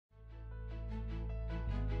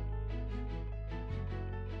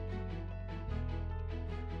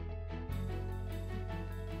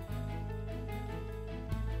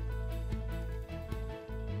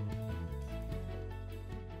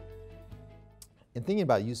in thinking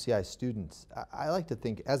about UCI students, I like to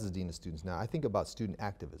think, as a dean of students now, I think about student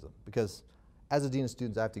activism, because as a dean of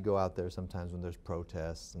students, I have to go out there sometimes when there's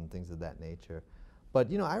protests and things of that nature. But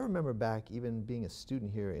you know, I remember back even being a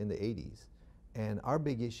student here in the 80s, and our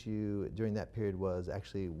big issue during that period was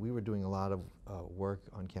actually we were doing a lot of work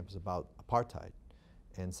on campus about apartheid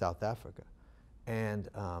in South Africa. And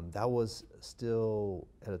that was still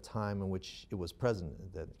at a time in which it was present in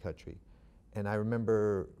the country. And I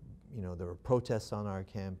remember, you know, there were protests on our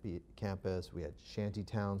campus. We had shanty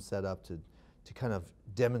towns set up to kind of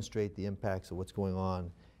demonstrate the impacts of what's going on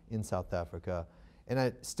in South Africa. And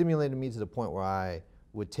it stimulated me to the point where I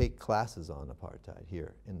would take classes on apartheid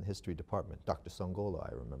here in the history department. Dr. Songolo,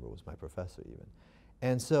 I remember, was my professor even.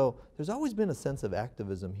 And so there's always been a sense of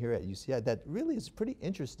activism here at UCI that really is pretty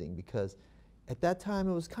interesting, because at that time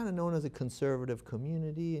it was kind of known as a conservative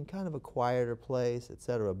community and kind of a quieter place, et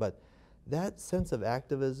cetera. But that sense of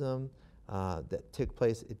activism that took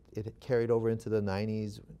place, it carried over into the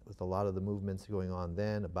 90s with a lot of the movements going on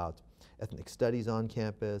then about ethnic studies on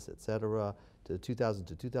campus, et cetera, to 2000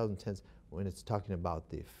 to 2010s when it's talking about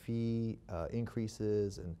the fee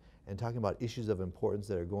increases and talking about issues of importance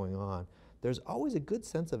that are going on. There's always a good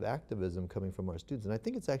sense of activism coming from our students, and I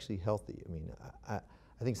think it's actually healthy. I mean, I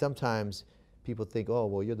think sometimes people think, oh,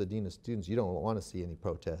 well, you're the dean of students, you don't want to see any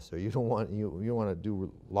protests, or you don't want to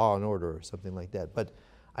do law and order or something like that. But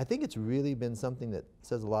I think it's really been something that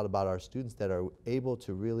says a lot about our students, that are able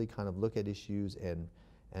to really kind of look at issues and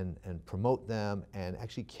promote them and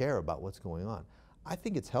actually care about what's going on. I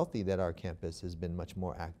think it's healthy that our campus has been much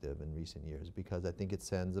more active in recent years, because I think it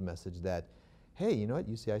sends a message that, hey, you know what,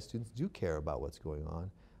 UCI students do care about what's going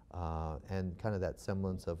on, and kind of that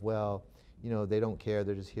semblance of, well, you know, they don't care,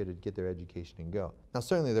 they're just here to get their education and go. Now,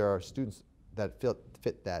 certainly there are students that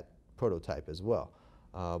fit that prototype as well,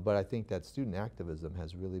 but I think that student activism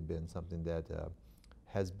has really been something that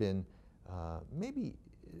has been maybe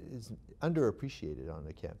is underappreciated on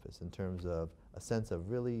the campus in terms of a sense of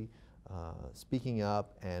really speaking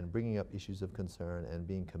up and bringing up issues of concern and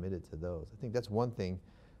being committed to those. I think that's one thing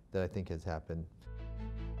that I think has happened.